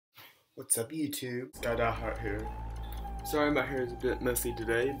What's up, YouTube? Sky.Heart here. Sorry my hair is a bit messy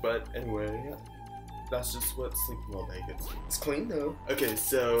today, but anyway, that's just what sleeping all day gets. It's clean though. Okay,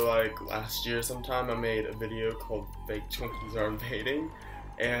 so like last year sometime I made a video called Fake Twinkies Are Invading,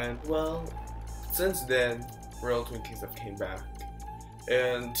 and well, since then, real Twinkies have came back.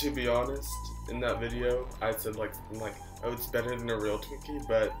 And to be honest, in that video, I said like something like, oh, it's better than a real Twinkie,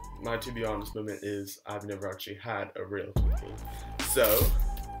 but my to be honest moment is I've never actually had a real Twinkie. So,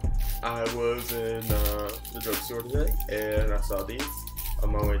 I was in the drugstore today, and I saw these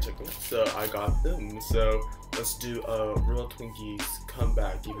on my way to them, so I got them. So, let's do a real Twinkies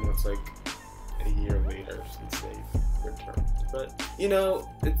comeback, even though it's like a year later since they've returned. But, you know,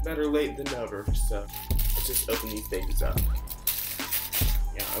 it's better late than never, so let's just open these babies up.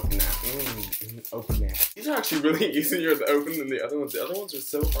 Yeah, open that. Open that. These are actually really easier to open than the other ones. The other ones are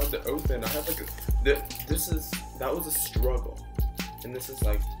so hard to open. I have like that was a struggle. And this is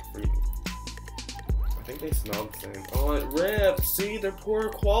like freezing. I think they smell the same. Oh, it rips! See, they're poor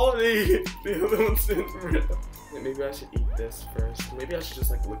quality! The other ones didn't rip. Maybe I should eat this first. Maybe I should just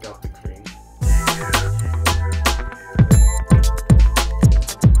like lick out the cream.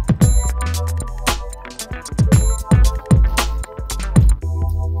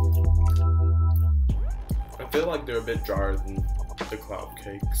 I feel like they're a bit drier than the cloud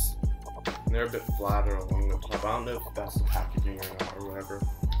cakes. And they're a bit flatter along the top. I don't know if that's the packaging or not, or whatever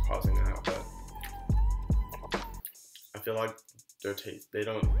causing that, but I feel like they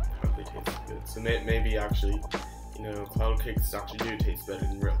don't hardly taste good. So maybe actually, you know, cloud cakes actually do taste better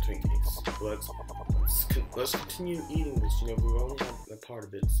than real Twinkies. Let's continue eating this. You know, we only had a part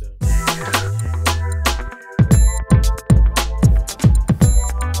of it, so.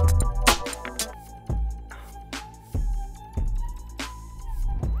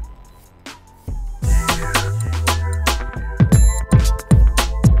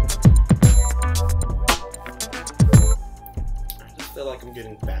 I feel like I'm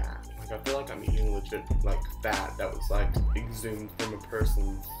getting fat. Like, I feel like I'm eating legit, like, fat that was, like, exhumed from a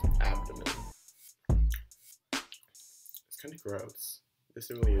person's abdomen. It's kind of gross. This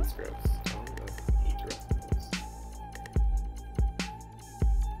really is gross. I don't know if I can eat the rest of this.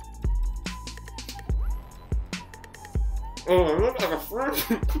 Oh, I look like a friend.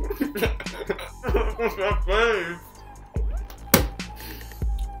 What's that face?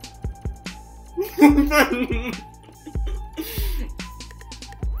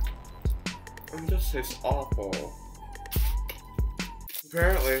 This tastes awful.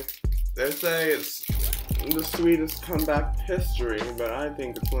 Apparently, they say it's the sweetest comeback in history, but I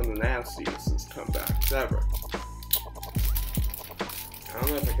think it's one of the nastiest comebacks ever. I don't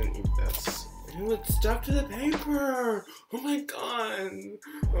know if I can eat this. Ew, it's stuck to the paper! Oh my god!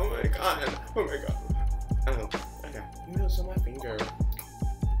 Oh my god! Oh my god! Oh, okay. Ew, it's on my finger.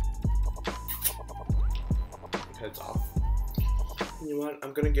 Okay, it's off. You know what?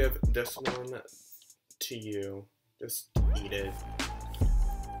 I'm gonna give this one to you. Just eat it.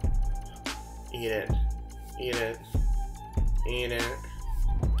 Eat it. Eat it. Eat it.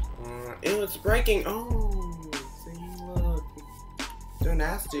 Ew, it's breaking. Oh, see, look. They're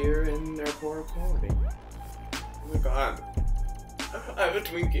nastier and they're poor quality. Oh my god. I have a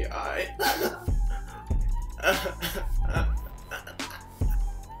Twinkie eye.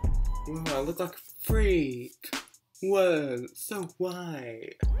 Ooh, I look like a freak. Whoa, so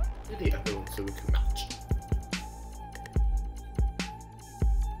white. Do the other one so we can match.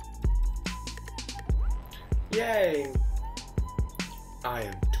 Yay! I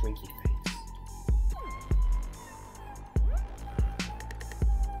am Twinkie Face.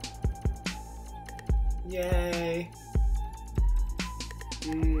 Yay!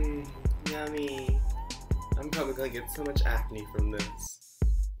 Yummy. I'm probably gonna get so much acne from this.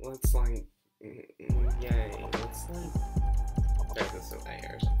 Let's like, yay. Let's like, there's this away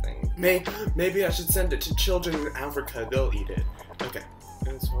or something. Maybe I should send it to children in Africa. They'll eat it. Okay.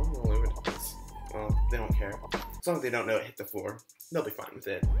 And it's all limited. Well, they don't care. As long as they don't know it hit the floor, they'll be fine with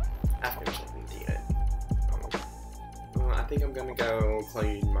it. African children eat it. Well, I think I'm gonna go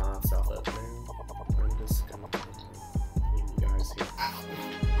clean myself up now. I'm just gonna leave you guys here.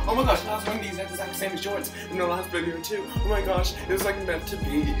 Oh my gosh, I was wearing the exact same shorts in the last video too. Oh my gosh, it was like meant to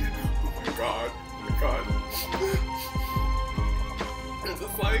be. Oh my god. Oh my god. This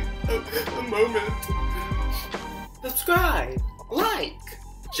is like a moment. Subscribe, like,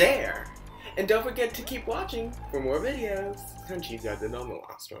 share. And don't forget to keep watching for more videos. It's kind of cheesy, I did on the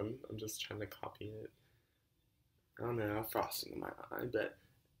last one. I'm just trying to copy it. I don't know, frosting in my eye, but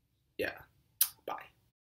yeah. Bye.